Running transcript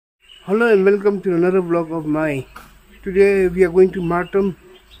Hello and welcome to another vlog of mine. Today we are going to Martham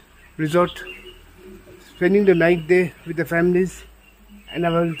Resort, spending the night there with the families, and I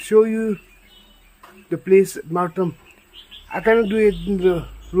will show you the place Martham. I cannot do it in the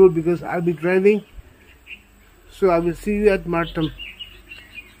road because I'll be driving, so I will see you at Martham.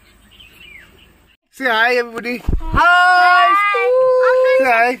 Say hi everybody. Hi! Say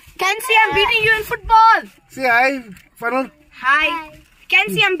hi. Kenzie, I'm beating you in football. Say hi, Farooq. Hi.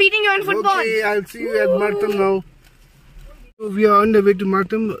 Kenzie, I'm beating you in football. Okay, I'll see you at Martham now. So we are on the way to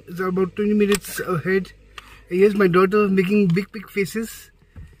Martham. It's about 20 minutes ahead. Here's my daughter making big faces.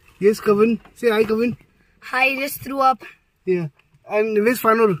 Yes, Kavan. Say hi, Kavan. Hi, I just threw up. Yeah. And where's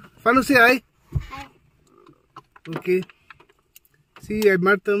Fanur? Fanur, say hi. Hi. Okay. See you at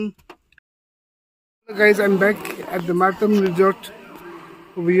Martham. Guys, I'm back at the Martham Resort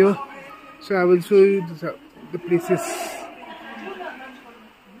over here. So I will show you the places.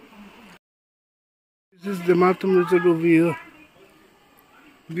 This is the Martham Resort over here.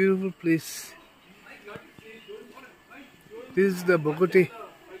 Beautiful place. This is the Bogote.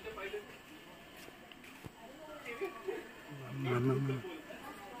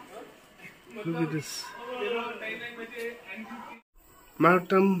 Look at this.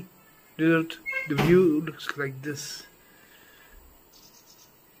 Martham Resort. The view looks like this.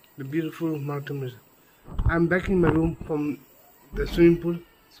 The beautiful Martham Resort. I'm back in my room from the swimming pool,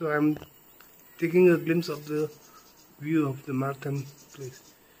 so I'm taking a glimpse of the view of the Martham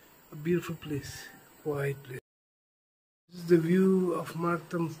place. A beautiful place, quiet place. This is the view of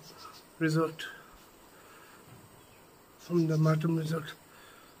Martham Resort. From the Martham Resort.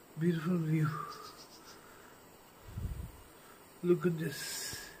 Beautiful view. Look at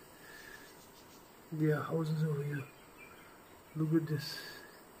this. There are houses over here. Look at this.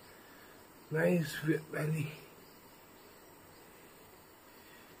 Nice valley.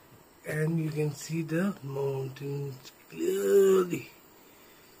 And you can see the mountains clearly.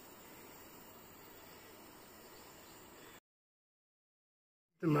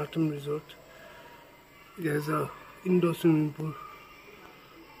 The Martham Resort. It has a indoor swimming pool.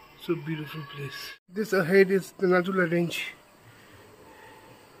 So beautiful place. This ahead is the Najula Range.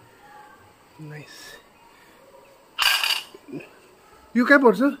 Nice. You क्या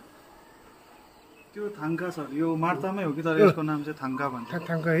पर्छ? त्यो थाङ्का sir यो मार्थामै हो कि तर यसको नाम चाहिँ थाङ्का भन्छ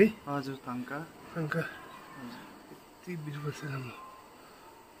थाङ्का है हजुर थाङ्का थाङ्का यति beautiful छ राम्रो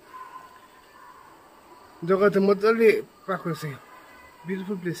जग्गा त मजाले पाएको रहेछ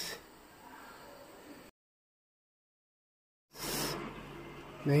beautiful place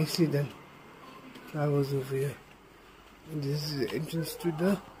nicely done flowers over here and this is the entrance to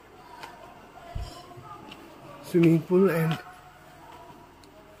the swimming pool and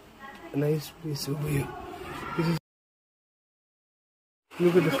a nice place over here.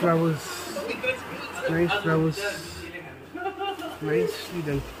 Look at the flowers. Nice flowers. Nicely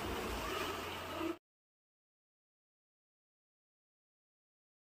done.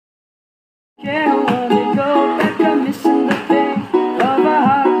 Yeah, I wanna go back, I'm missing the thing of a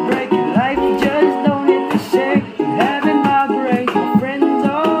heartbreaking life, you just don't hit the shake. Having heartbreak, my friends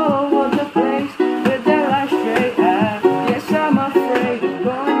all over the place with their life straight. I guess I'm afraid of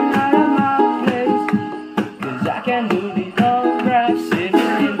going out of my place, 'cause I can't do these long drives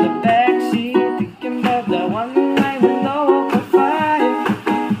sitting in the backseat, thinking about that one night when the world on fire.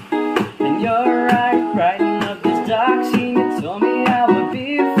 And you're right, brighten up this dark scene. You told me I would be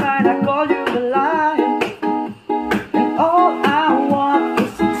fine, I called you a liar. And all I want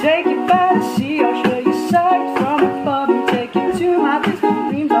is to take you by the sea. I'll show you sights from above and take you to my distant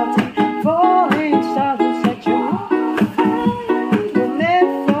dreams. I'll take falling stars and set you on. We're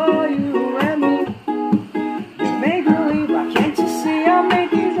meant for you and me. You make believe, why can't you see? I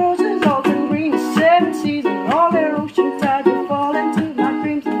make these roses all turn green. The seven seas and all their ocean tides will fall into my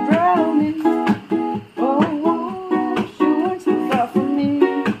dreams and drown me. Oh, you weren't so far from me.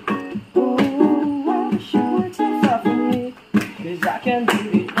 Oh, you weren't so far from me. 'Cause I can do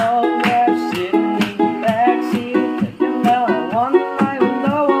it all right, sitting in the backseat, thinking about that one night when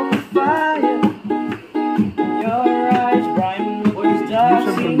the world was fire. Your eyes brighten up this dark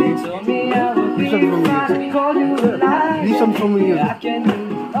scene. You told me I would be fine, I called you a liar. Listen from me. I can do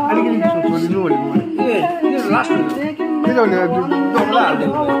it all right, sitting in the backseat, thinking about that one night when the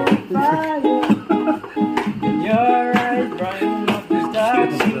world was fire. Your eyes brighten up this dark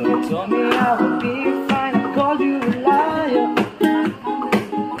scene. You told me I would be fine, I called you a liar.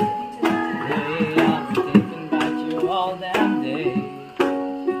 Hey, I've been thinking about you all damn day,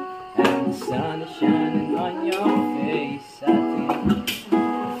 and the sun is shining on your face. I think I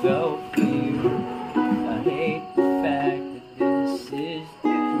fell for you. I hate the fact that this is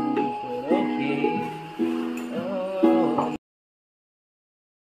the truth.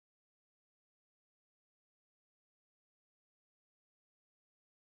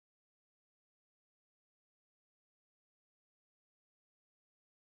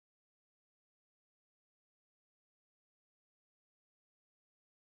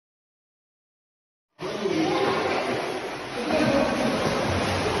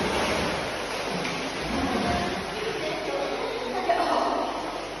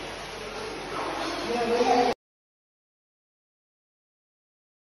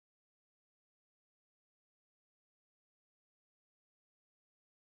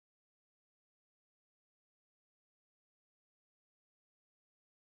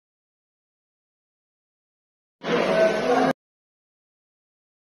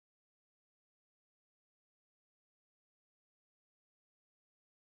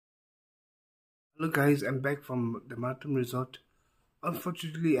 Hello guys, I'm back from the Martham resort.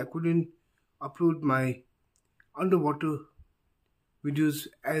 Unfortunately, I couldn't upload my underwater videos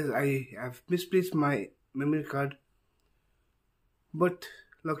as I have misplaced my memory card. But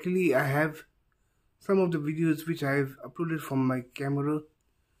luckily I have some of the videos which I have uploaded from my camera.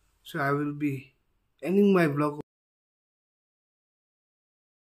 So I will be ending my vlog